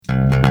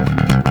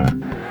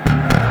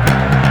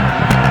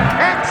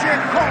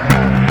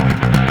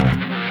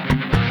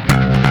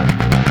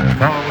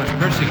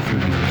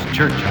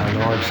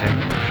said,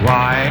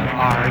 "Why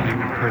are you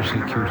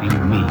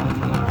persecuting me?"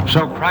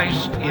 So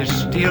Christ is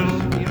still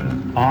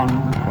on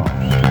the cross.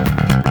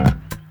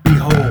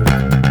 Behold,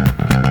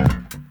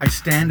 I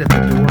stand at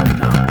the door and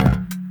knock.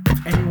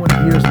 If anyone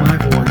hears my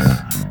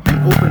voice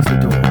and opens the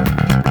door,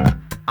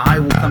 I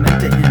will come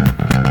into him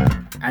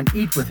and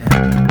eat with him,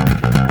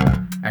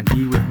 and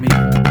he with me.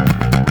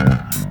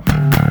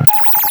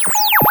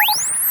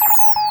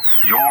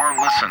 You're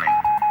listening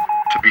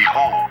to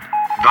Behold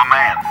the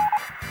Man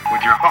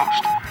with your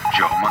host,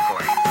 Joe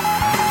McClain.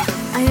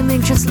 I am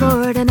anxious,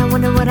 Lord, and I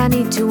wonder what I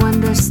need to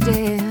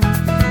understand.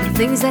 The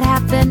things that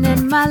happen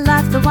in my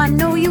life, though I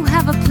know you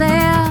have a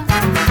plan.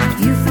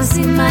 You've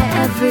foreseen my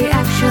every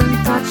action,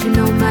 thought you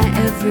know my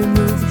every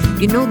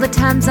move. You know the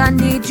times I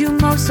need you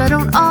most, I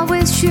don't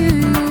always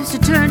choose to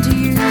turn to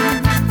you.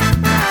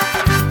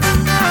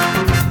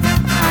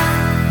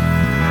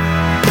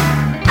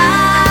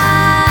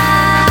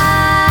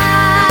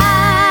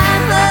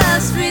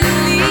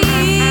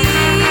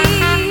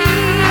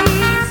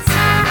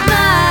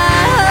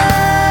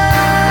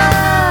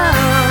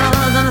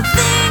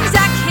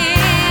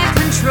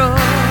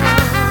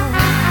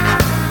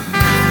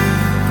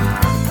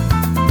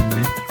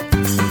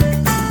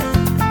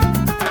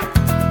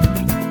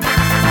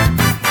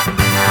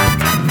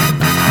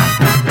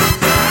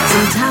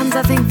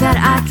 I think that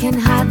I can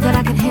hide, that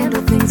I can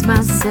handle things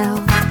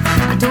myself.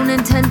 I don't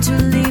intend to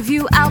leave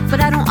you out,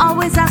 but I don't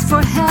always ask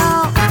for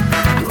help.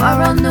 You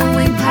are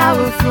all-knowing,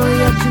 powerful,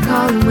 yet you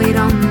call and wait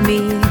on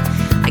me.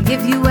 I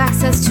give you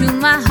access to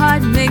my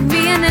heart, make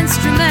me an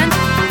instrument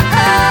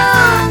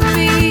of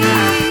me.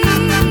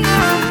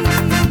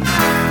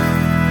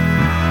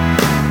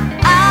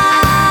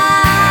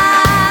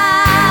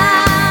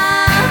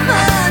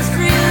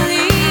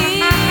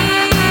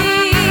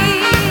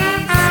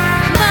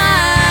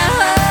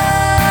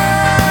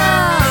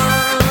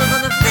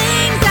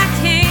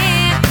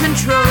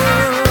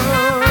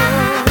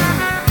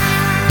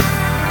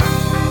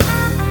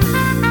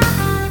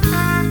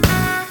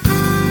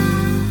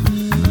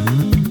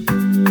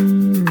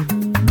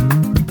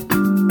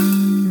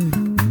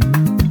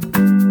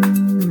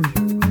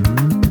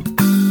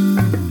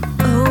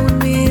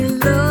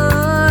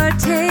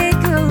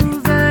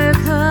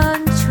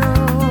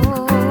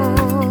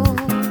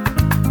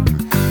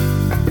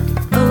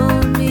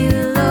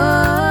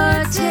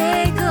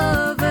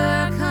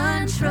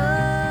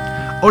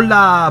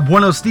 Hola,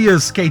 buenos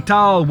dias, ¿qué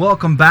tal?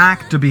 Welcome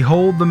back to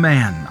Behold the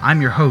Man.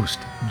 I'm your host,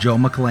 Joe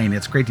McClain.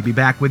 It's great to be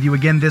back with you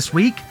again this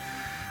week.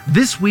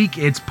 This week,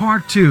 it's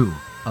part 2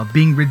 of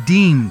being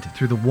redeemed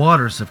through the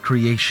waters of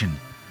creation.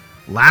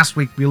 Last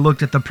week, we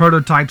looked at the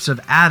prototypes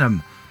of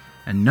Adam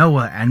and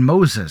Noah and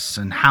Moses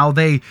and how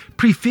they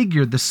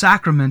prefigured the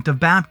sacrament of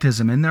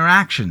baptism in their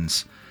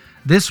actions.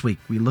 This week,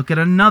 we look at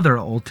another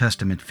Old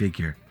Testament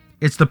figure.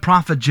 It's the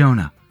prophet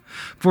Jonah.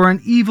 For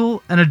an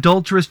evil and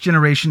adulterous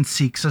generation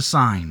seeks a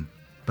sign,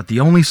 but the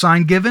only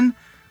sign given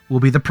will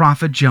be the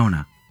prophet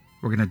Jonah.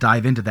 We're going to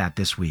dive into that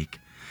this week.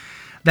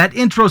 That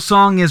intro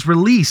song is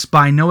released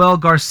by Noel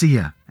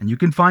Garcia, and you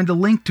can find a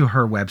link to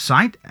her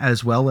website,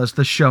 as well as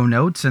the show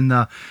notes and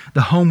the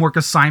homework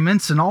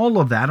assignments and all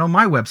of that on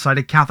my website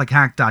at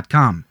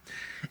CatholicHack.com.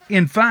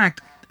 In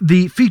fact,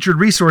 the featured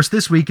resource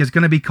this week is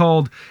going to be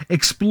called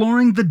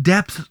Exploring the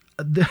Depths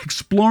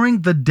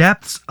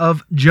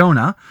of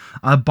Jonah,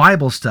 a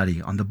Bible study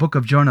on the book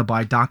of Jonah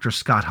by Dr.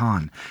 Scott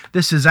Hahn.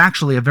 This is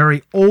actually a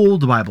very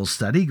old Bible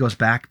study, goes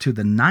back to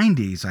the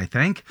 90s, I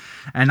think,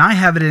 and I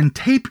have it in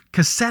tape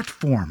cassette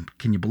form.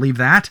 Can you believe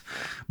that?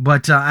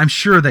 But I'm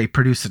sure they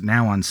produce it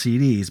now on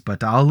CDs,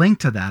 but I'll link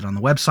to that on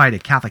the website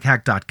at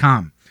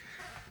CatholicHack.com.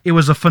 It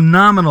was a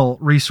phenomenal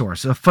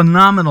resource, a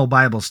phenomenal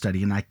Bible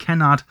study, and I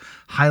cannot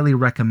highly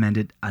recommend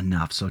it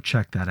enough, so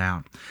check that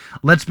out.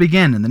 Let's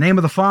begin. In the name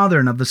of the Father,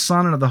 and of the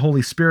Son, and of the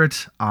Holy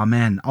Spirit,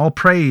 Amen. All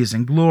praise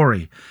and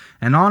glory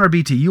and honor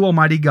be to you,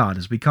 Almighty God,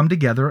 as we come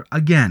together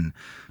again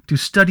to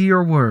study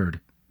your word,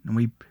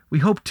 and we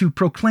hope to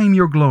proclaim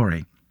your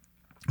glory.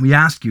 We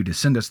ask you to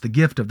send us the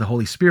gift of the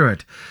Holy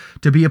Spirit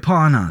to be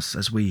upon us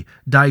as we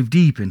dive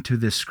deep into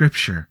this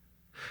scripture.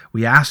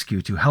 We ask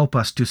you to help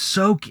us to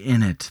soak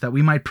in it, that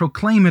we might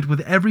proclaim it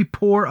with every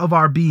pore of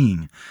our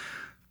being,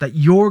 that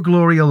your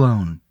glory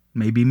alone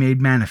may be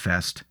made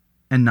manifest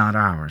and not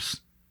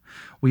ours.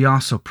 We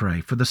also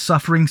pray for the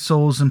suffering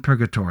souls in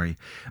purgatory.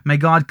 May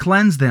God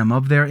cleanse them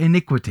of their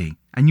iniquity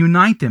and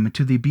unite them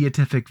into the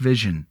beatific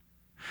vision.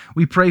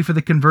 We pray for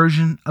the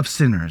conversion of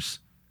sinners.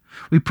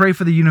 We pray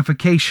for the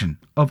unification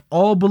of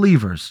all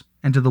believers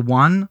into the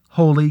one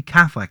holy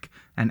Catholic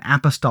and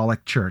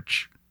Apostolic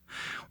Church.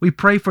 We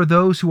pray for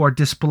those who are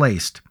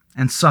displaced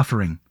and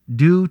suffering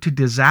due to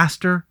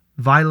disaster,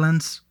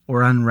 violence,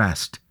 or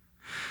unrest.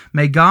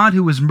 May God,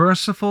 who is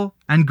merciful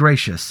and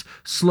gracious,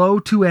 slow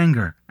to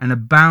anger, and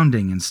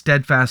abounding in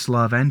steadfast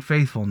love and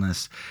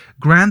faithfulness,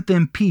 grant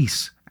them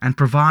peace and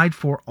provide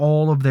for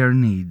all of their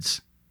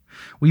needs.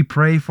 We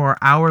pray for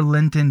our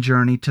Lenten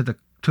journey to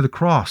the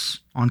cross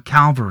on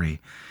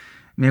Calvary.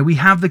 May we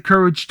have the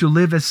courage to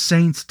live as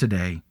saints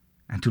today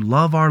and to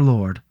love our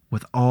Lord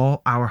with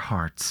all our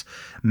hearts.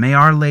 May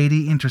Our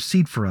Lady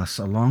intercede for us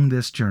along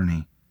this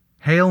journey.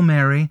 Hail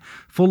Mary,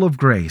 full of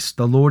grace,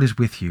 the Lord is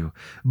with you.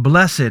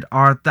 Blessed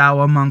art thou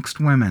amongst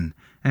women,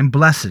 and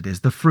blessed is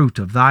the fruit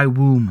of thy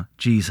womb,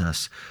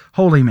 Jesus.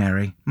 Holy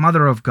Mary,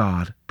 Mother of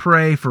God,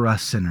 pray for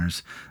us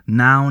sinners,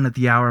 now and at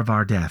the hour of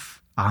our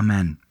death.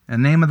 Amen.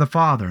 In the name of the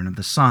Father, and of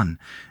the Son,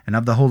 and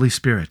of the Holy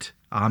Spirit.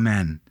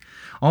 Amen.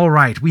 All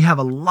right, we have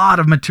a lot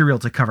of material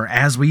to cover,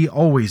 as we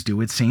always do,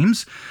 it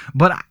seems.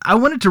 But I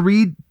wanted to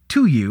read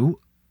to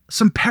you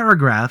some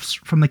paragraphs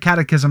from the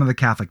Catechism of the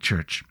Catholic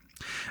Church.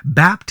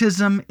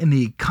 Baptism in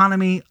the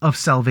Economy of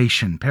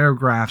Salvation,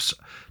 paragraphs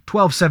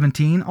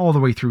 1217 all the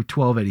way through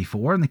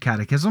 1284 in the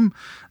Catechism.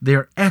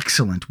 They're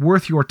excellent,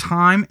 worth your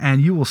time,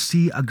 and you will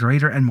see a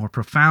greater and more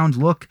profound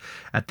look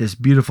at this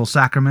beautiful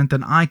sacrament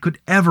than I could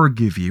ever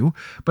give you.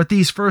 But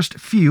these first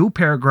few,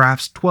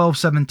 paragraphs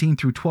 1217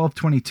 through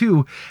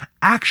 1222,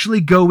 actually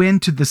go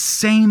into the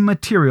same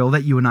material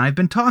that you and I have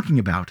been talking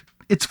about.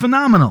 It's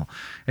phenomenal.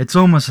 It's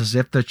almost as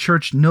if the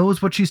Church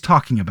knows what she's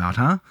talking about,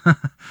 huh?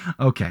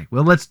 Okay,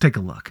 well, let's take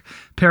a look.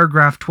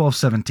 Paragraph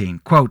 1217,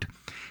 quote,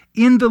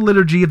 "In the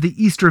liturgy of the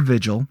Easter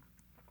Vigil,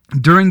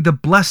 during the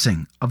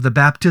blessing of the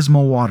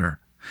baptismal water,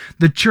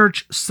 the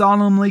Church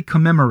solemnly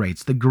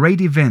commemorates the great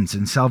events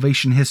in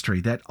salvation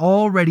history that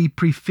already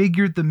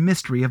prefigured the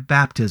mystery of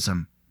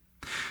baptism.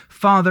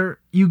 Father,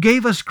 you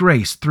gave us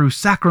grace through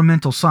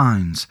sacramental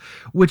signs,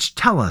 which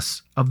tell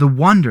us of the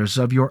wonders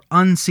of your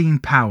unseen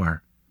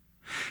power.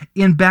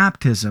 In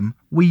baptism,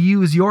 we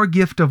use your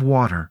gift of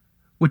water,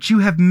 which you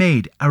have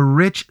made a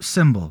rich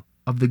symbol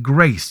of the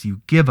grace you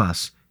give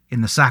us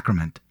in the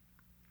sacrament."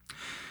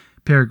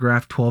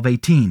 Paragraph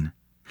 1218.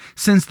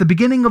 "Since the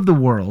beginning of the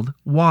world,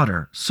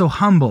 water, so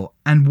humble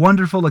and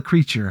wonderful a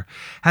creature,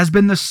 has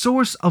been the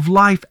source of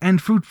life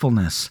and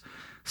fruitfulness.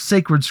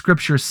 Sacred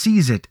Scripture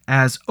sees it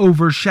as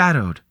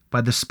overshadowed by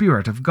the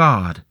Spirit of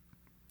God.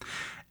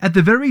 At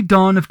the very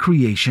dawn of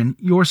creation,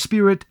 your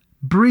Spirit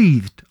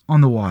breathed on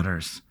the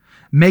waters,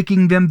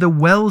 making them the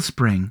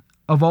wellspring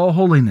of all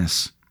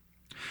holiness."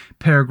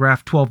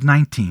 Paragraph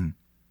 1219.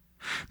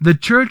 "The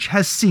Church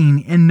has seen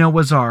in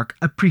Noah's Ark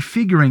a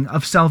prefiguring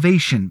of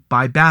salvation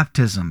by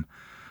baptism,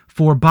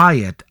 for by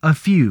it a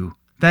few,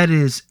 that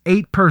is,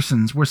 8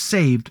 persons, were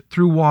saved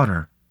through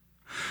water.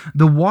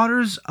 The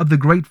waters of the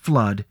great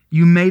flood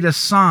you made a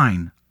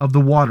sign of the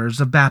waters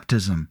of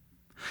baptism,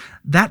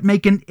 that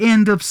make an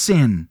end of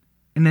sin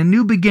and a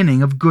new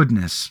beginning of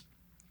goodness."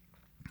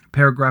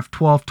 Paragraph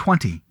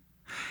 1220.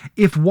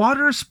 "If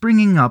water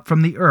springing up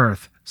from the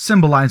earth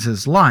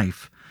symbolizes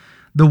life,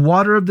 the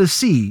water of the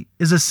sea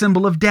is a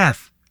symbol of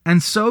death,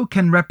 and so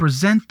can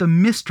represent the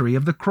mystery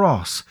of the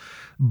cross.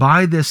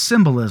 By this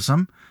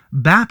symbolism,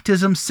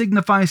 baptism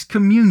signifies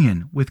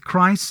communion with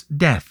Christ's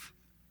death."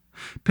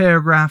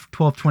 Paragraph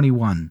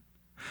 1221.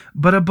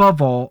 "But above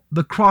all,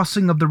 the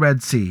crossing of the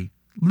Red Sea,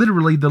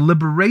 literally the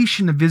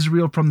liberation of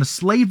Israel from the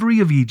slavery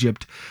of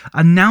Egypt,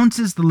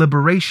 announces the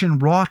liberation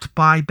wrought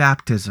by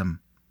baptism.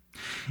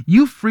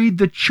 You freed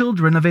the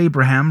children of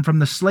Abraham from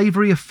the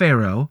slavery of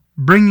Pharaoh,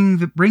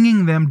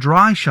 bringing them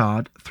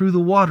dry-shod through the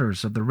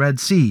waters of the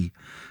Red Sea,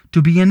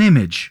 to be an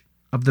image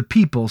of the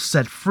people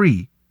set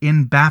free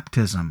in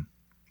baptism."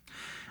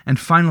 And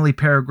finally,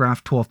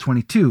 paragraph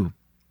 1222.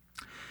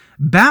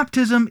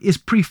 "Baptism is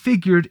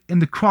prefigured in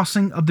the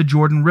crossing of the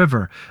Jordan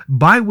River,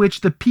 by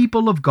which the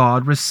people of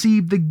God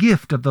received the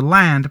gift of the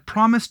land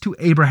promised to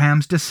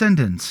Abraham's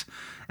descendants,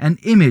 an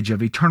image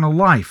of eternal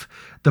life.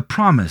 The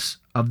promise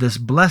of this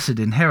blessed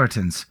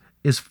inheritance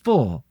is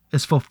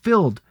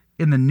fulfilled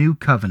in the new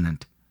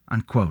covenant."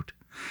 Unquote.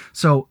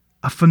 So,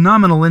 a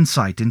phenomenal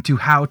insight into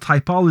how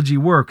typology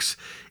works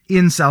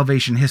in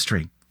salvation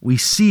history. We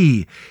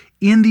see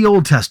in the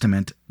Old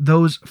Testament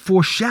those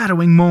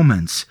foreshadowing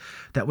moments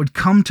that would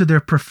come to their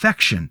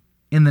perfection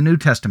in the New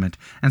Testament,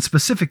 and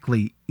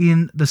specifically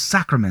in the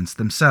sacraments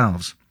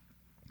themselves.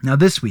 Now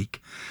this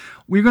week,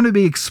 we're going to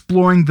be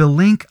exploring the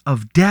link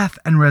of death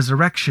and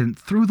resurrection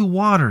through the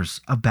waters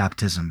of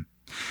baptism.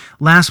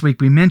 Last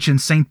week we mentioned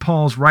St.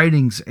 Paul's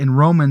writings in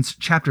Romans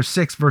chapter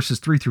 6, verses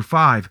 3 through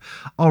 5.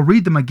 I'll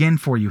read them again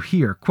for you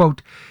here.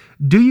 Quote,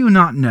 "Do you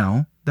not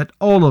know that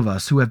all of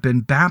us who have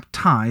been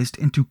baptized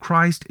into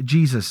Christ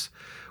Jesus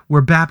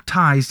were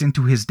baptized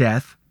into his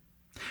death?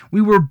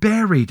 We were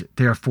buried,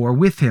 therefore,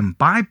 with him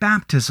by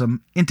baptism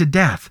into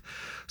death,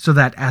 so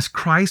that as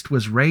Christ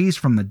was raised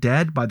from the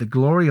dead by the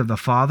glory of the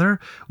Father,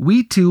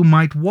 we too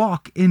might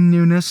walk in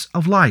newness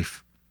of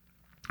life.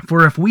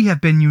 For if we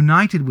have been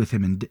united with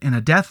him in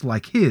a death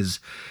like his,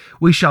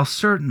 we shall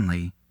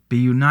certainly be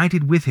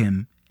united with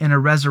him in a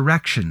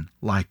resurrection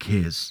like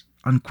his."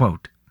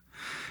 Unquote.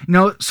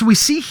 So we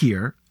see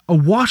here a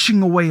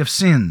washing away of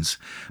sins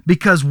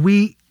because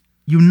we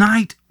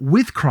unite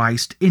with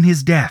Christ in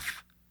his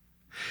death.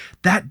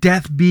 That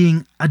death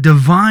being a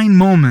divine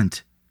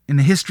moment in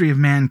the history of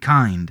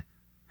mankind.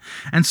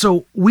 And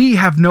so we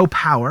have no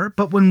power,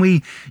 but when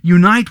we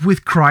unite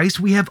with Christ,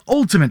 we have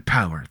ultimate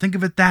power. Think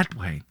of it that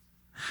way.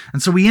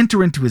 And so we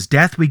enter into his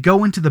death, we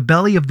go into the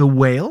belly of the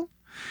whale,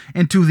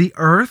 into the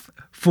earth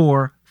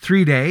for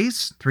 3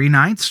 days, 3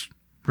 nights,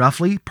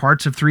 roughly,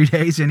 parts of 3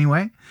 days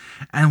anyway,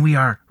 and we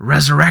are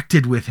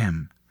resurrected with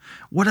him.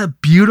 What a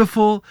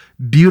beautiful,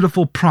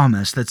 beautiful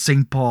promise that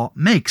St. Paul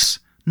makes,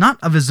 not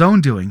of his own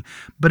doing,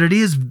 but it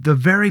is the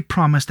very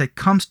promise that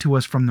comes to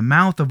us from the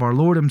mouth of our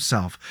Lord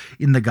himself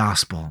in the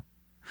gospel,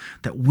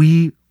 that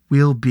we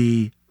will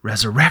be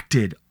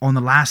resurrected on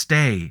the last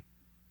day,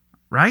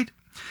 right?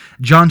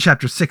 John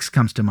chapter 6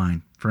 comes to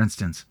mind, for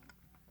instance.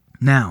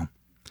 Now,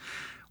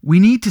 we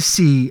need to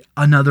see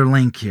another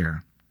link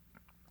here.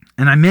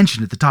 And I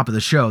mentioned at the top of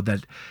the show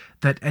that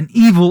an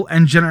evil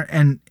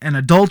and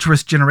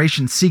adulterous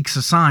generation seeks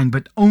a sign,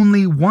 but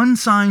only one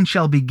sign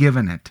shall be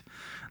given it,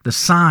 the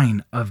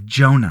sign of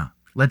Jonah.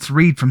 Let's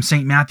read from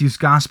St. Matthew's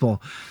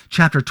Gospel,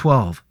 chapter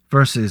 12,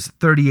 verses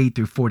 38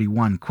 through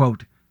 41,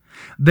 quote,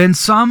 "Then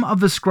some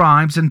of the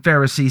scribes and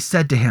Pharisees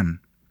said to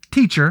him,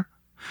 'Teacher,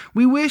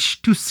 we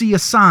wish to see a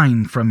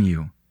sign from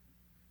you.'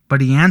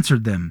 But he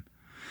answered them,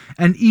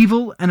 'An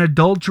evil and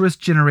adulterous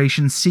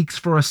generation seeks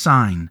for a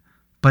sign,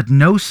 but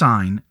no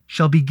sign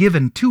shall be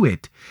given to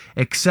it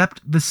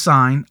except the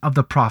sign of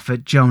the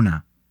prophet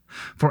Jonah.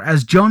 For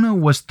as Jonah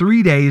was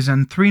 3 days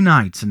and 3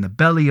 nights in the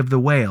belly of the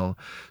whale,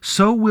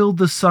 so will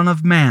the Son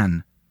of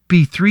Man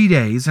be 3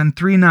 days and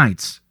 3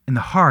 nights in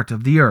the heart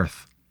of the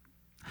earth.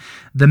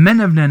 The men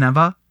of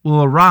Nineveh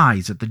will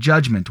arise at the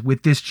judgment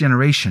with this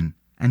generation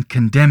and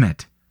condemn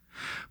it.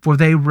 For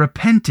they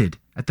repented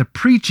at the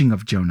preaching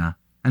of Jonah,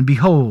 and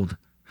behold,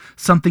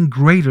 something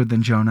greater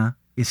than Jonah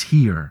is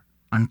here."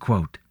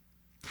 Unquote.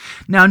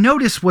 Now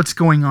notice what's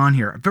going on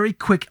here. A very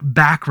quick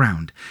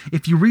background.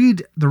 If you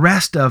read the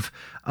rest of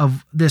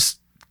this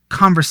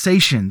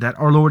conversation that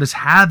our Lord is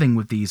having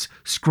with these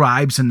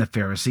scribes and the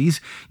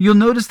Pharisees, you'll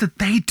notice that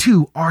they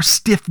too are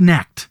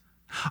stiff-necked.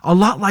 A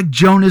lot like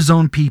Jonah's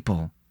own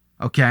people.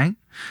 Okay?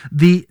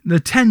 The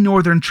 10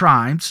 northern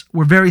tribes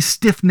were very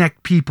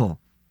stiff-necked people.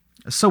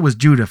 So was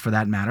Judah, for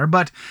that matter.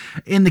 But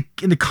in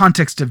the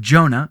context of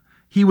Jonah,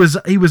 he was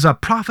a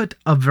prophet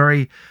of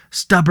very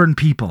stubborn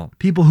people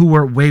who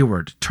were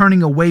wayward,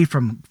 turning away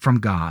from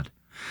God,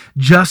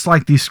 just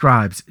like these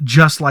scribes,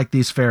 just like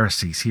these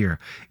Pharisees here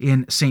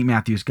in St.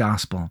 Matthew's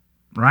Gospel,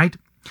 right?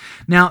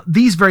 Now,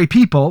 these very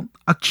people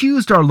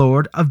accused our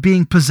Lord of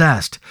being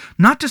possessed,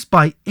 not just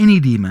by any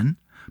demon,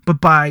 but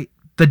by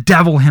the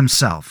devil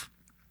himself.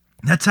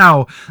 That's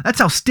how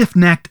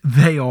stiff-necked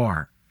they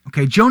are.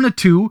 Okay, Jonah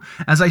too,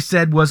 as I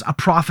said, was a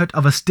prophet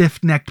of a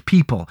stiff-necked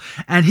people,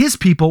 and his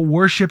people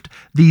worshipped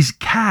these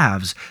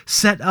calves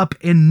set up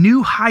in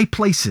new high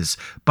places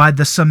by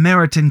the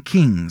Samaritan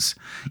kings.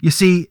 You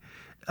see,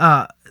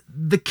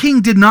 the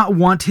king did not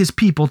want his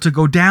people to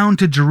go down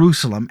to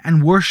Jerusalem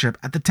and worship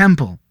at the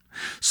temple.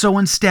 So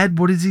instead,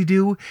 what does he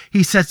do?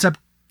 He sets up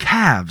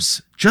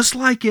calves, just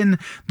like in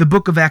the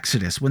book of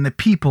Exodus, when the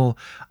people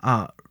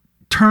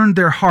turned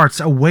their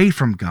hearts away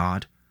from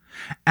God,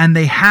 and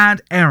they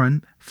had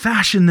Aaron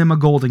fashion them a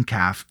golden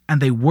calf, and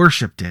they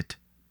worshipped it.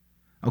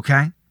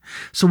 Okay?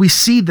 So we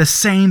see the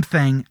same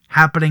thing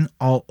happening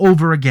all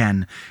over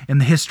again in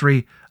the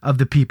history of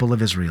the people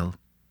of Israel.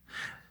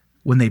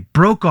 When they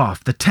broke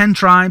off the 10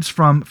 tribes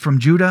from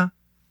Judah,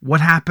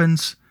 what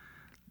happens?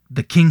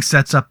 The king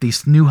sets up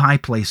these new high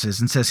places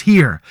and says,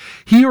 Here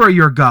are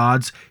your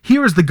gods.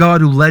 Here is the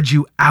God who led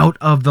you out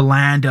of the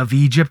land of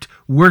Egypt.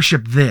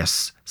 Worship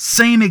this.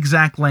 Same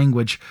exact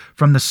language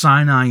from the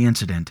Sinai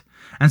incident.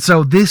 And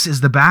so this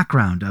is the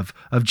background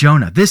of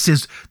Jonah. This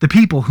is the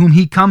people whom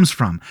he comes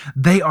from.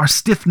 They are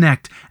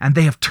stiff-necked and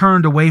they have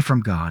turned away from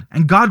God.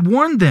 And God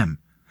warned them,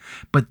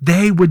 but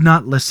they would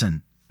not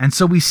listen. And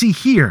so we see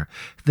here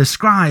the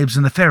scribes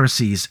and the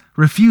Pharisees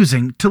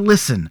refusing to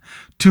listen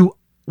to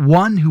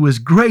one who is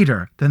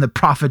greater than the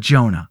prophet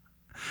Jonah.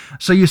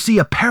 So you see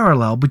a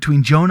parallel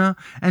between Jonah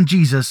and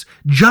Jesus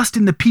just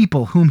in the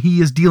people whom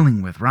he is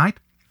dealing with, right?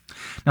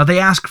 Now they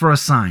ask for a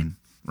sign,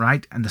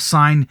 right? And the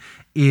sign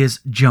is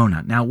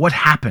Jonah. Now what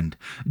happened?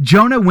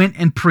 Jonah went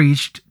and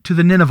preached to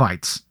the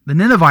Ninevites. The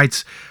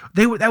Ninevites,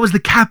 that was the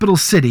capital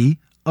city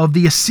of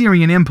the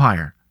Assyrian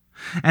Empire.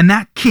 And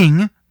that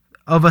king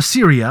of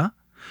Assyria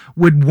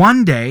would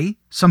one day,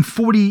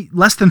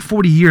 less than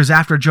 40 years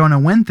after Jonah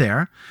went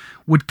there,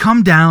 would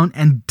come down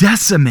and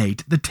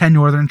decimate the 10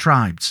 northern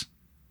tribes.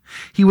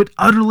 He would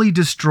utterly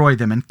destroy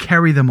them and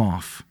carry them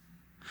off.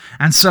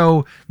 And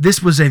so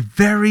this was a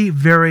very,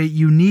 very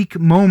unique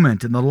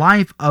moment in the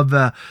life of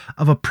a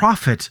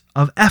prophet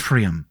of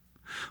Ephraim,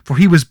 for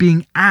he was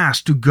being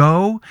asked to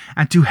go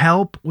and to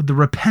help with the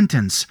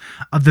repentance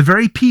of the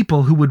very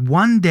people who would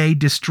one day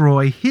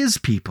destroy his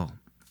people.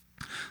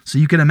 So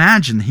you can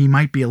imagine he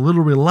might be a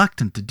little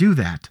reluctant to do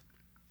that.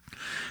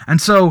 And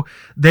so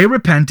they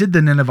repented,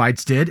 the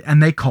Ninevites did,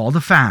 and they called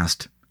a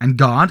fast. And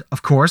God,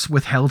 of course,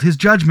 withheld his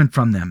judgment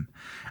from them.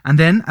 And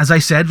then, as I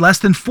said, less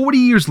than 40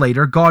 years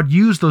later, God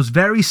used those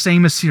very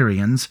same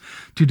Assyrians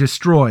to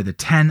destroy the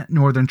 10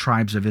 northern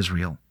tribes of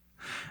Israel.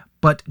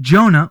 But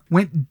Jonah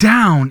went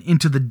down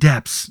into the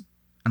depths,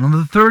 and on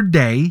the 3rd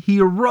day he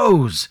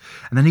arose,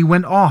 and then he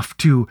went off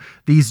to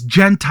these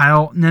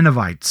Gentile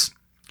Ninevites.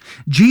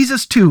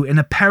 Jesus, too, in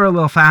a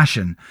parallel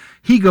fashion,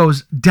 he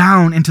goes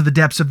down into the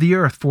depths of the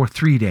earth for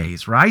 3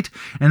 days, right?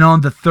 And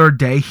on the third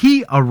day,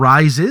 he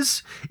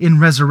arises in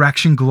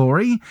resurrection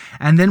glory.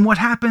 And then what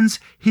happens?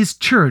 His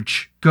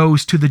church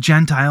goes to the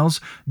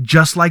Gentiles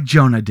just like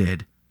Jonah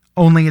did.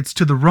 Only it's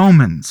to the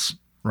Romans,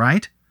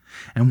 right?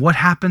 And what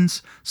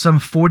happens? Some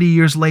 40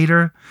 years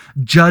later,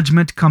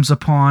 judgment comes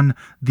upon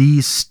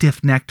these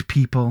stiff-necked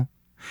people.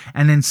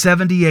 And in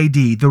 70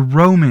 AD, the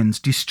Romans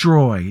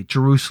destroy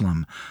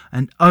Jerusalem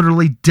and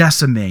utterly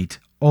decimate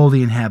all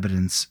the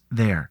inhabitants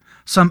there.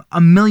 Some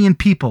 1 million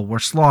people were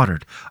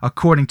slaughtered,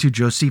 according to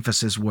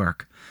Josephus's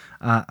work,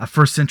 a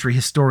first century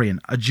historian,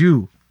 a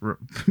Jew,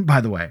 by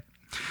the way.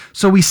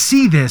 So we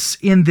see this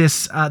in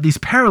these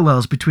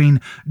parallels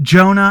between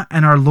Jonah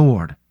and our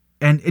Lord.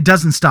 And it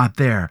doesn't stop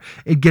there.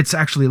 It gets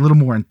actually a little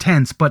more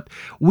intense, but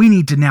we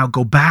need to now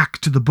go back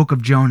to the book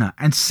of Jonah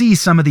and see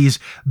some of these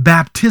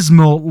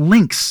baptismal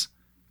links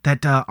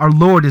that our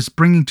Lord is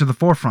bringing to the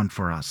forefront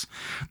for us.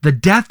 The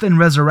death and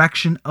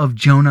resurrection of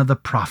Jonah the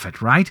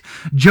prophet, right?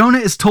 Jonah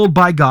is told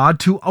by God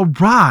to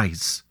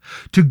arise,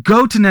 to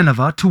go to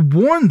Nineveh, to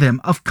warn them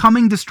of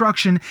coming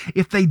destruction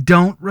if they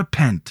don't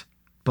repent.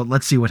 But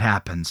let's see what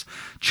happens.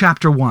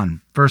 Chapter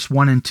 1, verse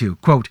 1 and 2,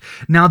 quote,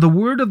 "Now the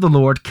word of the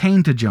Lord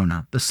came to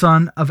Jonah, the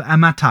son of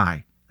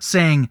Amittai,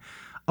 saying,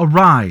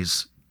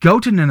 Arise, go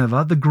to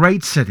Nineveh, the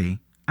great city,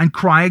 and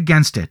cry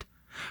against it,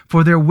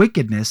 for their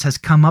wickedness has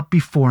come up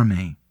before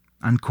me."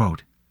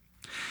 Unquote.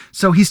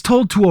 So he's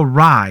told to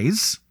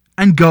arise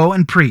and go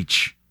and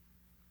preach.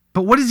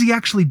 But what does he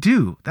actually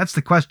do? That's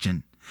the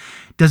question.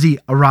 Does he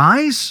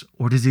arise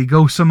or does he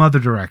go some other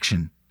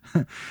direction?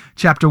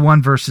 Chapter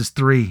 1, verses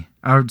 3.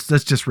 Or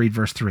let's just read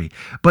verse 3.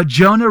 "But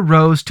Jonah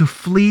rose to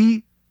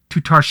flee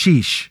to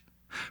Tarshish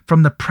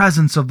from the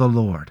presence of the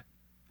Lord.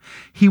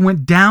 He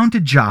went down to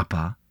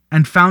Joppa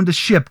and found a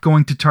ship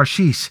going to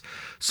Tarshish.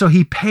 So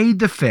he paid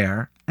the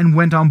fare and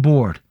went on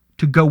board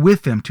to go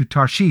with them to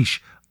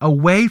Tarshish,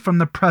 away from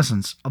the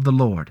presence of the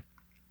Lord."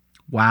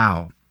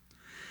 Wow.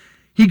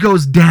 He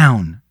goes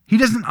down. He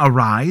doesn't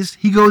arise.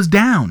 He goes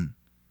down.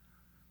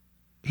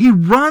 He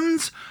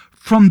runs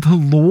from the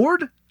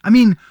Lord? I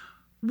mean,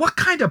 what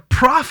kind of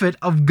prophet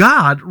of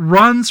God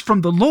runs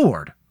from the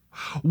Lord?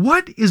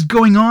 What is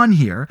going on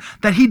here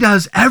that he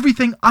does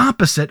everything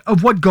opposite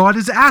of what God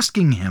is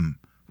asking him,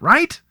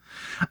 right?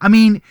 I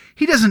mean,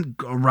 he doesn't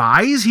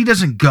arise, he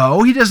doesn't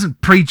go, he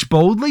doesn't preach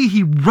boldly,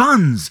 he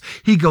runs.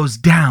 He goes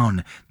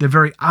down the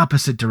very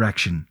opposite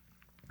direction.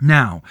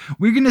 Now,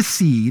 we're going to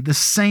see the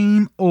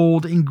same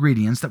old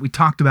ingredients that we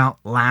talked about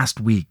last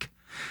week.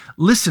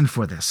 Listen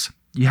for this.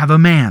 You have a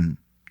man,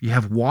 you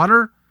have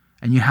water,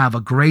 and you have a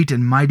great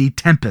and mighty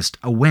tempest,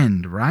 a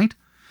wind, right?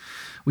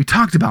 We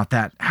talked about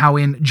that, how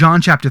in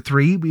John chapter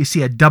 3, we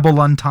see a double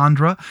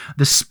entendre.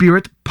 The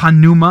spirit,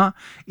 pneuma,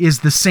 is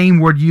the same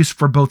word used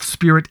for both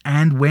spirit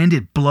and wind.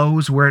 It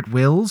blows where it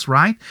wills,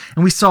 right?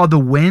 And we saw the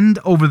wind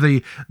over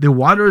the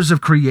waters of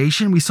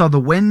creation. We saw the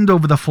wind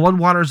over the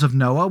floodwaters of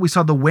Noah. We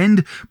saw the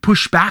wind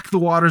push back the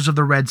waters of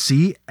the Red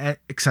Sea,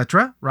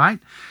 etc., right?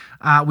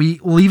 We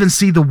will even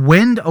see the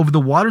wind over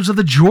the waters of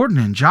the Jordan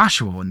in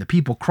Joshua when the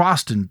people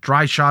crossed in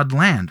dry-shod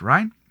land,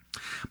 right?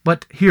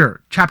 But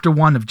here, chapter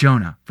 1 of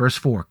Jonah, verse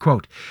 4,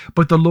 quote,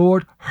 "But the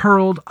Lord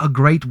hurled a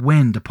great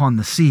wind upon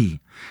the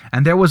sea,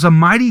 and there was a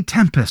mighty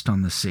tempest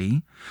on the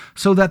sea,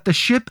 so that the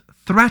ship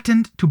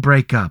threatened to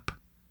break up."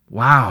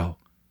 Wow.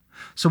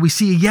 So we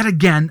see yet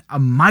again a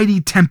mighty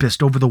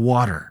tempest over the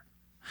water.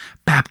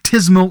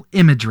 Baptismal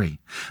imagery.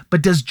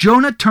 But does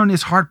Jonah turn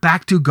his heart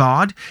back to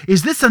God?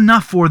 Is this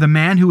enough for the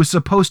man who is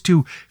supposed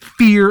to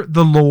fear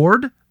the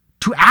Lord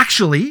to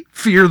actually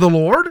fear the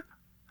Lord?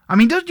 I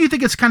mean, don't you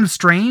think it's kind of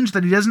strange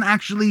that he doesn't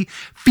actually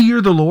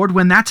fear the Lord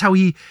when that's how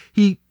he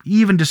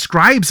even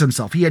describes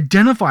himself? He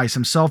identifies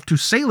himself to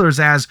sailors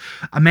as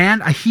a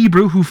man, a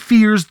Hebrew who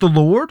fears the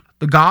Lord,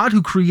 the God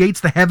who creates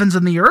the heavens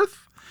and the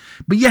earth,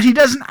 but yet he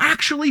doesn't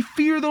actually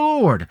fear the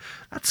Lord.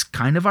 That's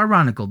kind of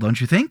ironical,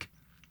 don't you think?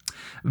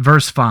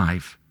 Verse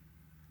 5,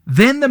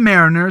 "Then the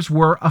mariners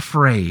were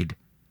afraid,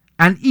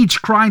 and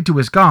each cried to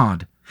his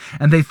God,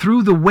 and they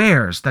threw the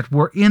wares that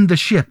were in the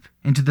ship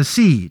into the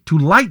sea to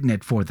lighten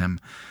it for them.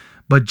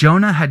 But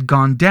Jonah had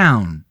gone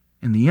down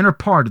in the inner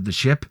part of the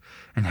ship,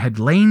 and had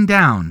lain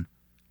down,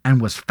 and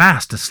was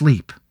fast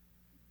asleep."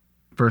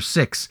 Verse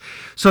 6,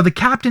 "So the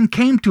captain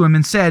came to him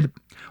and said,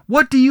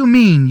 'What do you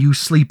mean, you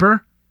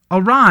sleeper?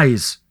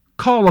 Arise,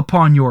 call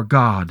upon your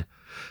God.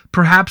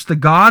 Perhaps the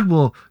God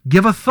will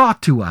give a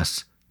thought to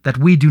us, that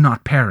we do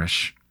not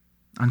perish.'"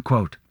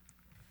 Unquote.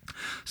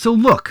 So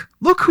look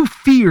who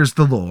fears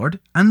the Lord,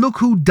 and look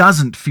who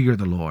doesn't fear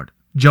the Lord.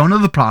 Jonah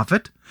the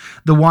prophet,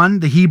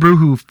 the Hebrew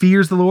who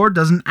fears the Lord,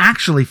 doesn't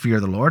actually fear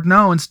the Lord.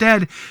 No,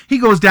 instead, he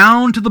goes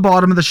down to the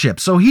bottom of the ship.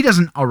 So he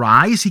doesn't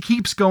arise, he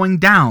keeps going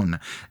down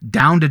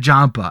to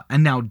Joppa,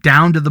 and now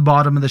down to the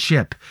bottom of the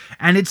ship.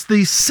 And it's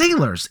the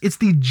sailors, it's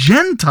the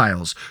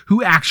Gentiles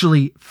who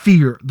actually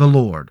fear the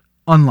Lord,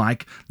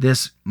 unlike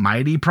this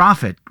mighty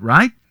prophet,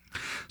 right?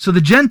 So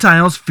the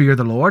Gentiles fear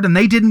the Lord, and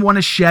they didn't want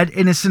to shed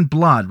innocent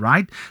blood,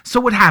 right? So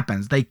what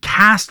happens? They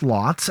cast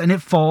lots, and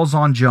it falls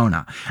on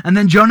Jonah. And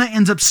then Jonah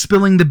ends up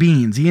spilling the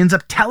beans. He ends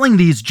up telling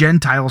these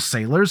Gentile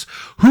sailors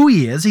who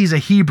he is. He's a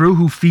Hebrew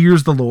who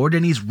fears the Lord,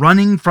 and he's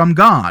running from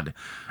God.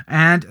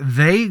 And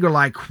they are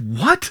like,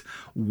 what?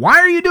 Why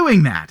are you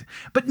doing that?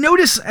 But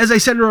notice, as I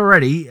said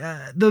already,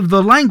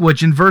 the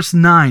language in verse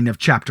 9 of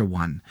chapter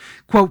 1.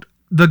 Quote,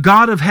 the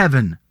God of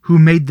heaven who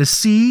made the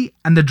sea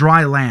and the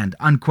dry land,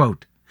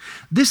 unquote.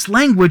 This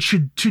language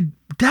should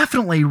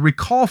definitely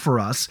recall for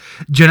us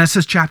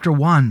Genesis chapter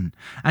 1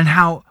 and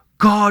how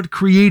God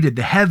created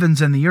the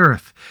heavens and the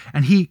earth,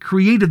 and he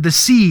created the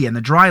sea and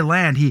the dry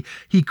land.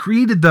 He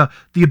created the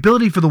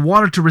ability for the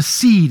water to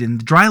recede and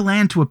the dry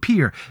land to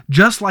appear,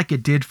 just like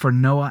it did for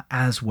Noah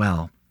as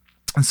well.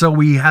 And so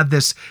we have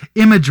this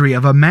imagery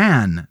of a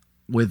man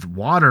with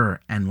water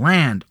and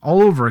land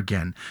all over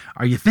again.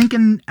 Are you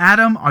thinking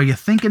Adam? Are you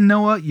thinking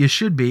Noah? You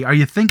should be. Are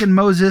you thinking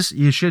Moses?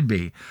 You should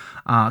be,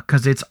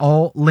 because it's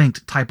all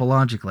linked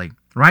typologically,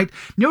 right?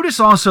 Notice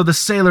also the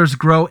sailors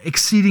grow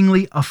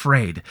exceedingly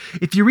afraid.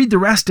 If you read the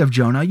rest of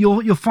Jonah,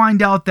 you'll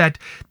find out that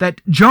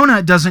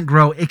Jonah doesn't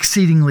grow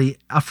exceedingly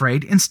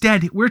afraid.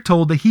 Instead, we're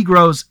told that he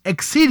grows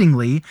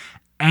exceedingly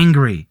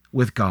angry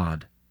with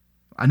God.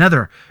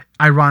 Another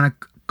ironic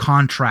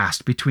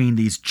contrast between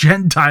these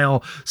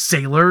Gentile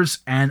sailors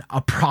and a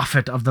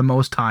prophet of the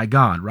Most High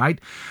God, right?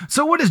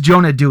 So what does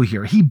Jonah do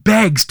here? He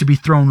begs to be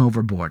thrown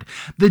overboard.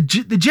 The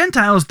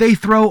Gentiles, they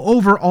throw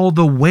over all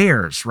the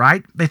wares,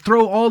 right? They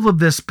throw all of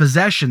this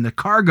possession, the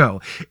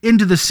cargo,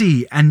 into the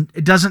sea, and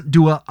it doesn't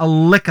do a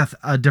lick of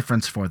a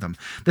difference for them.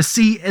 The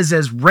sea is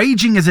as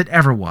raging as it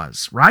ever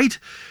was, right?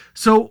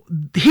 So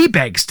he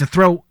begs to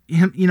throw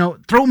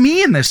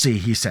me in the sea,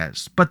 he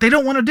says. But they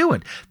don't want to do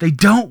it. They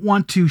don't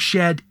want to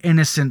shed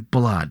innocent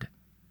blood,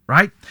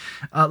 right?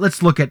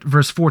 Let's look at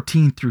verse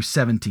 14 through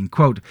 17.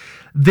 Quote,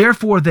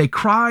 therefore they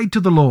cried to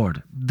the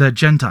Lord, the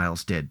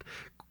Gentiles did.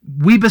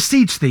 We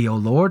beseech thee, O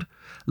Lord,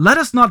 let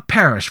us not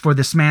perish for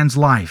this man's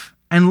life,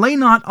 and lay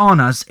not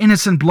on us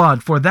innocent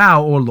blood, for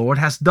thou, O Lord,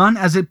 hast done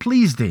as it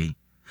pleased thee.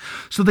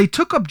 So they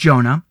took up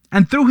Jonah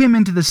and threw him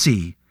into the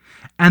sea,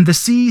 and the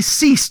sea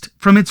ceased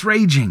from its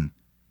raging.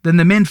 Then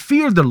the men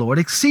feared the Lord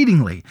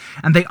exceedingly,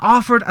 and they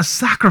offered a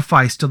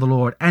sacrifice to the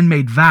Lord and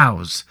made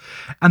vows.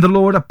 And the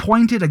Lord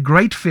appointed a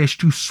great fish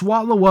to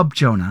swallow up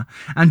Jonah,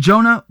 and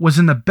Jonah was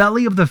in the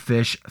belly of the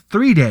fish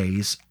 3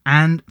 days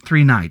and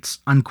 3 nights.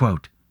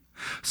 Unquote.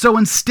 So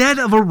instead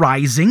of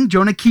arising,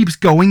 Jonah keeps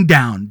going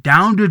down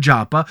to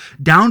Joppa,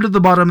 down to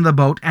the bottom of the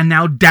boat, and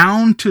now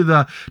down to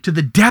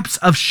the depths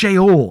of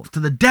Sheol, to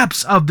the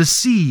depths of the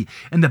sea,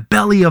 in the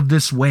belly of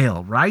this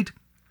whale, right?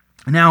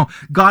 Now,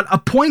 God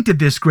appointed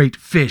this great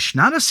fish,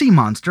 not a sea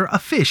monster, a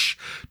fish,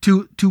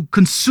 to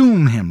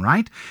consume him,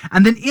 right?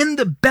 And then in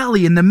the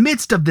belly, in the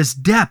midst of this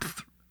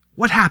depth,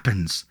 what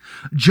happens?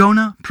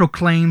 Jonah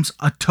proclaims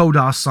a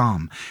Todah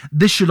psalm.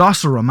 This should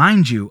also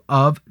remind you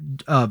of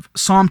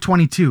Psalm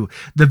 22,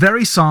 the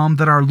very psalm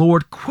that our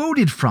Lord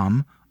quoted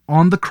from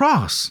on the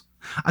cross.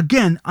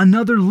 Again,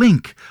 another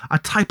link, a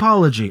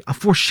typology, a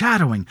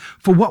foreshadowing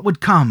for what would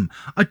come.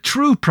 A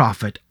true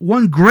prophet,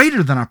 one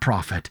greater than a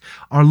prophet,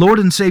 our Lord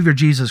and Savior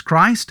Jesus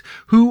Christ,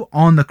 who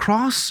on the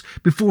cross,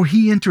 before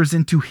he enters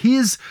into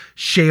his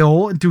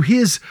Sheol, into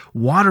his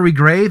watery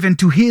grave,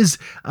 into his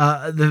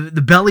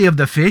the belly of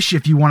the fish,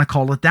 if you want to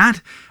call it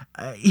that,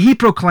 he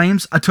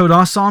proclaims a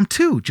Todah psalm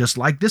too, just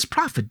like this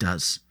prophet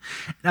does.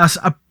 Now,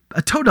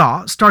 a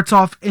Todah starts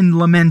off in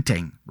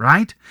lamenting,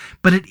 right?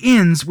 But it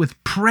ends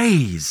with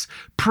praise.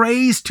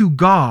 Praise to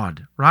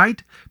God,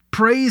 right?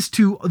 Praise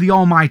to the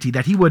Almighty,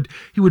 that he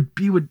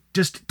would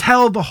just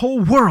tell the whole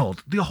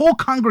world, the whole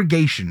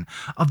congregation,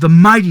 of the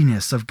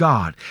mightiness of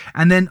God.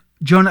 And then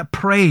Jonah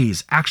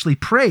actually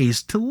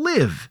prays to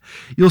live.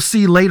 You'll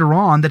see later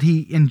on that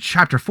in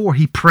chapter 4,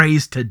 he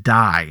prays to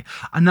die.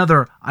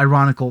 Another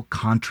ironical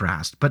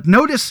contrast. But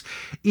notice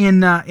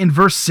in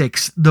verse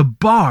 6, the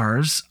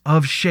bars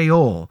of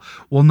Sheol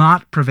will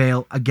not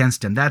prevail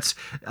against him. That's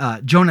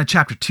Jonah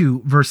chapter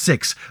 2, verse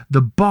 6,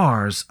 the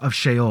bars of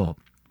Sheol.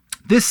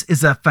 This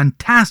is a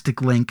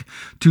fantastic link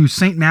to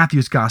St.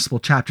 Matthew's Gospel,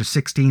 chapter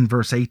 16,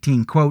 verse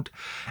 18, quote,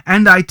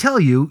 and I tell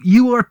you,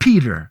 you are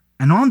Peter,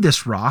 and on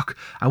this rock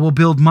I will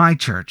build my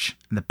church,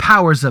 and the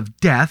powers of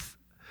death,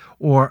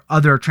 or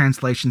other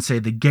translations say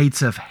the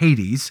gates of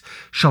Hades,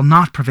 shall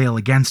not prevail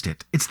against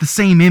it. It's the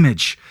same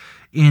image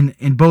in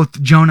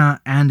both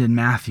Jonah and in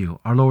Matthew.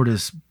 Our Lord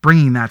is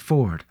bringing that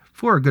forward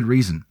for a good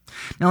reason.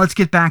 Now let's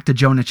get back to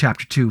Jonah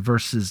chapter 2,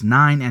 verses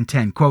 9 and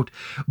 10. Quote,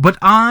 but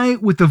I,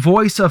 with the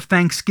voice of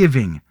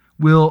thanksgiving,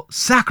 will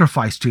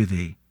sacrifice to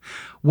thee.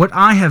 What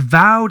I have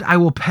vowed I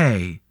will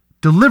pay.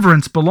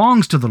 Deliverance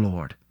belongs to the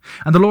Lord.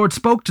 And the Lord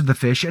spoke to the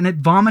fish, and it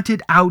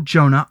vomited out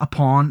Jonah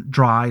upon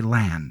dry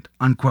land.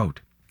 Unquote.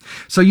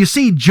 So you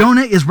see,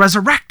 Jonah is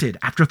resurrected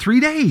after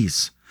 3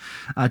 days.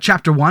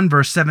 Chapter 1,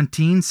 verse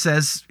 17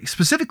 says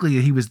specifically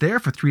that he was there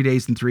for 3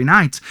 days and 3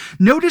 nights.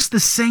 Notice the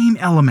same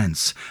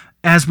elements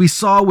as we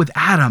saw with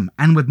Adam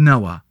and with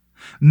Noah.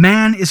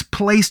 Man is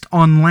placed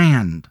on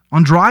land,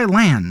 on dry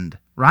land,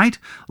 right?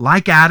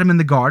 Like Adam in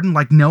the garden,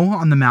 like Noah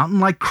on the mountain,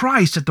 like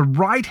Christ at the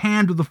right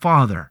hand of the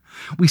Father.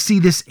 We see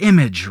this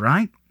image,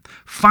 right?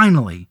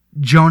 Finally,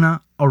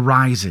 Jonah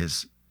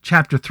arises.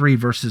 Chapter 3,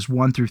 verses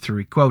 1 through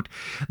 3, quote,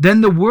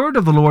 "Then the word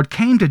of the Lord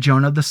came to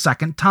Jonah the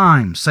second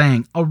time,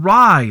 saying,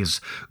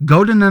 Arise,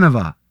 go to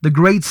Nineveh, the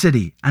great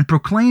city, and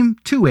proclaim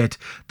to it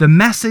the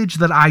message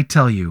that I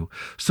tell you.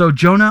 So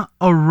Jonah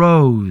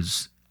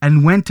arose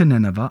and went to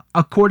Nineveh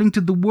according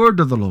to the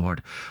word of the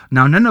Lord.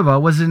 Now Nineveh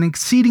was an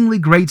exceedingly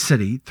great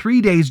city, 3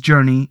 days'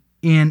 journey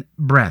in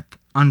breadth,"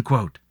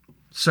 unquote.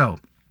 So,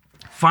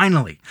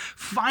 Finally,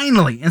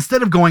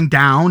 instead of going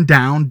down,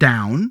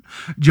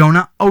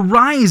 Jonah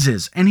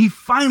arises, and he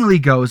finally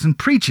goes and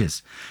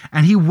preaches,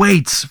 and he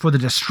waits for the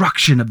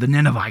destruction of the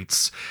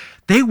Ninevites.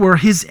 They were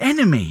his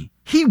enemy.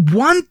 He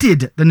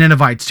wanted the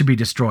Ninevites to be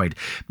destroyed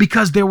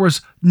because there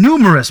was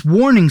numerous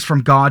warnings from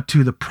God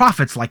to the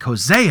prophets like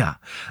Hosea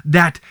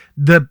that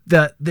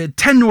the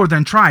 10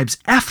 northern tribes,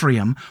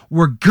 Ephraim,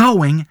 were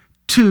going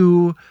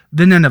to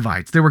the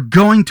Ninevites. They were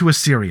going to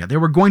Assyria. They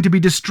were going to be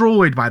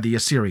destroyed by the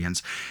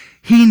Assyrians.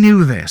 He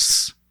knew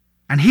this,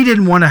 and he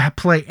didn't want to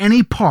play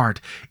any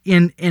part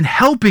in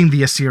helping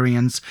the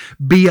Assyrians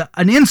be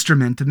an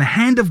instrument in the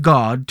hand of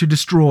God to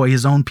destroy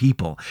his own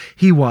people.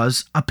 He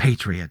was a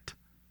patriot,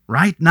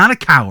 right? Not a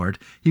coward.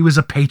 He was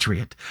a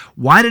patriot.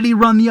 Why did he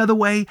run the other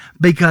way?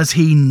 Because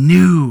he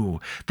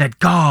knew that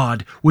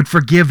God would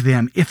forgive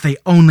them if they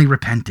only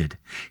repented.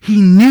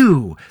 He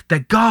knew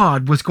that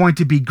God was going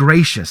to be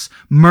gracious,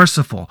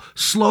 merciful,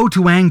 slow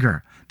to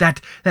anger.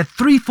 That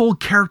threefold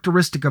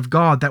characteristic of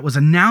God that was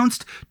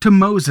announced to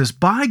Moses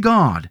by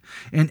God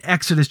in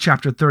Exodus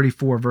chapter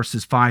 34,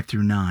 verses 5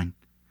 through 9.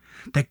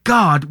 That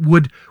God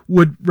would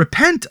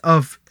repent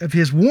of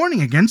his warning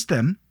against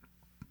them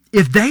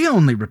if they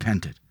only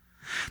repented.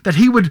 That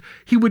he would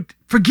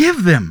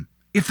forgive them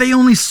if they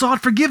only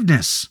sought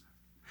forgiveness.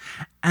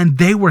 And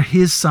they were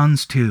his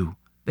sons too.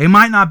 They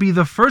might not be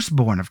the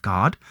firstborn of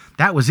God.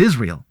 That was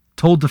Israel,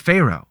 told to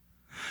Pharaoh.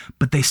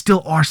 But they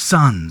still are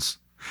sons.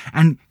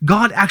 And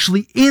God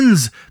actually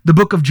ends the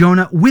book of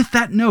Jonah with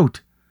that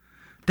note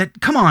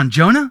that, come on,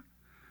 Jonah,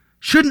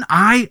 shouldn't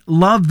I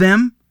love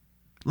them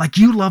like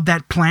you love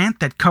that plant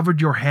that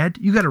covered your head?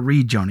 You got to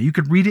read Jonah. You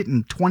could read it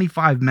in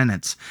 25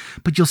 minutes,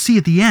 but you'll see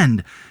at the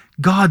end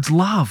God's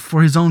love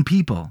for his own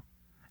people.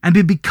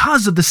 And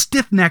because of the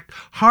stiff-necked,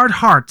 hard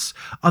hearts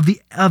of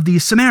the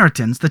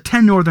Samaritans, the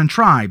 10 northern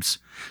tribes,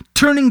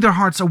 turning their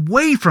hearts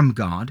away from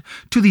God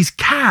to these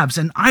calves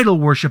and idol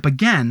worship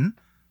again,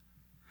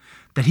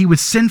 that he would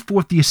send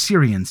forth the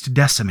Assyrians to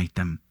decimate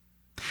them.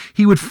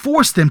 He would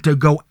force them to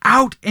go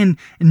out and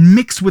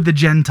mix with the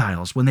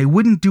Gentiles when they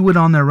wouldn't do it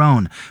on their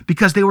own,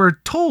 because they were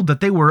told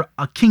that they were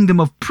a kingdom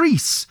of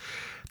priests,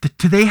 that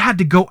they had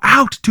to go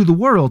out to the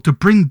world to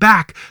bring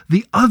back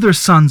the other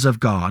sons of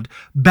God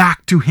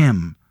back to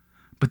him.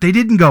 But they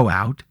didn't go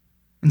out.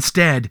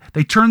 Instead,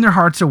 they turned their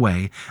hearts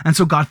away, and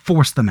so God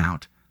forced them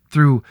out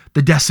through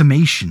the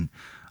decimation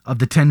of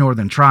the 10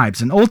 northern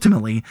tribes. And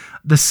ultimately,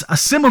 a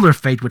similar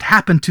fate would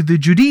happen to the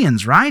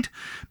Judeans, right?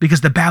 Because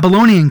the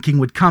Babylonian king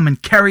would come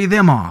and carry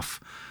them off.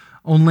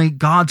 Only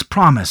God's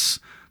promise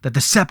that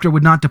the scepter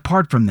would not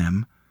depart from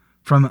them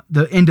from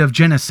the end of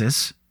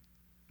Genesis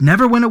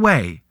never went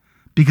away,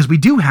 because we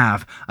do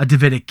have a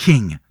Davidic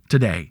king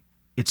today.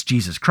 It's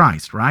Jesus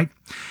Christ, right?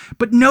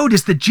 But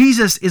notice that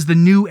Jesus is the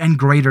new and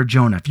greater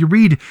Jonah. If you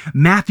read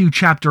Matthew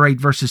chapter 8,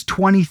 verses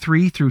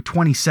 23 through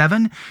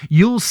 27,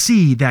 you'll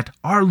see that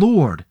our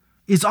Lord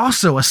is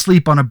also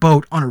asleep on a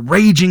boat on a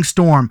raging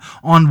storm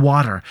on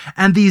water.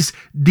 And these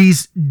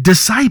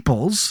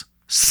disciples,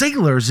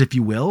 sailors, if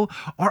you will,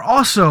 are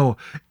also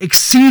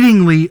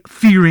exceedingly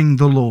fearing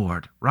the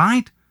Lord,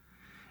 right?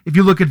 If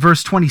you look at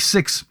verse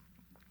 26,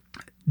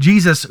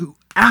 Jesus,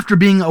 after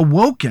being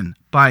awoken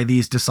by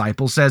these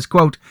disciples, says,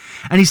 quote,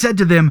 "And he said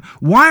to them,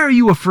 Why are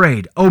you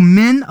afraid, O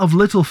men of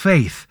little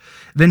faith?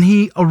 Then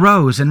he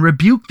arose and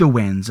rebuked the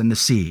winds and the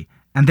sea,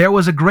 and there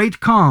was a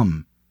great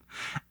calm.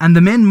 And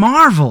the men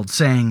marveled,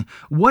 saying,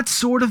 What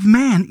sort of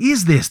man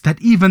is this,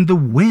 that even the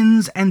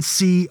winds and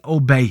sea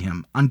obey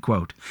him?"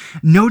 Unquote.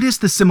 Notice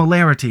the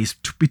similarities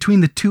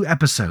between the two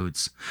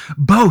episodes.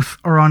 Both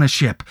are on a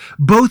ship.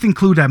 Both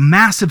include a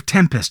massive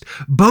tempest.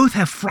 Both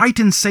have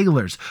frightened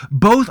sailors.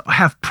 Both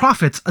have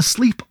prophets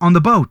asleep on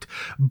the boat.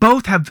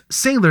 Both have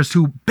sailors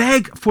who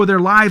beg for their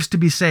lives to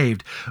be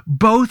saved.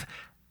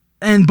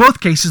 In both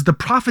cases, the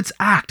prophets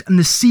act and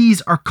the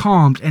seas are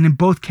calmed, and in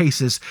both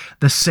cases,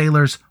 the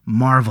sailors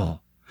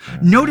marvel.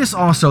 Notice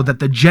also that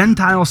the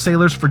Gentile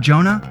sailors for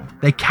Jonah,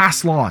 they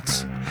cast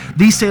lots.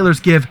 These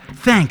sailors give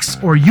thanks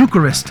or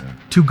Eucharist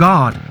to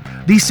God.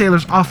 These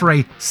sailors offer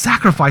a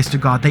sacrifice to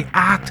God. They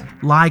act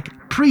like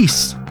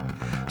priests.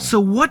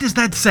 So what does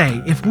that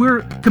say if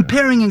we're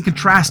comparing and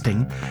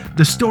contrasting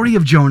the story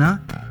of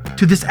Jonah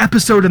to this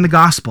episode in the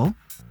gospel?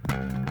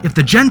 If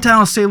the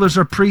Gentile sailors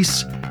are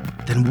priests,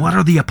 then what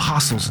are the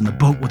apostles in the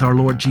boat with our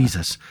Lord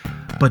Jesus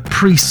but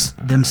priests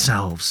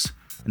themselves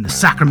in the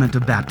sacrament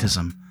of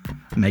baptism?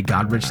 May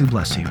God richly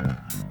bless you.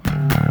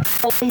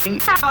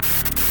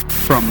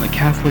 From the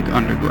Catholic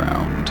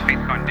Underground. Faith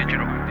on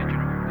Digital.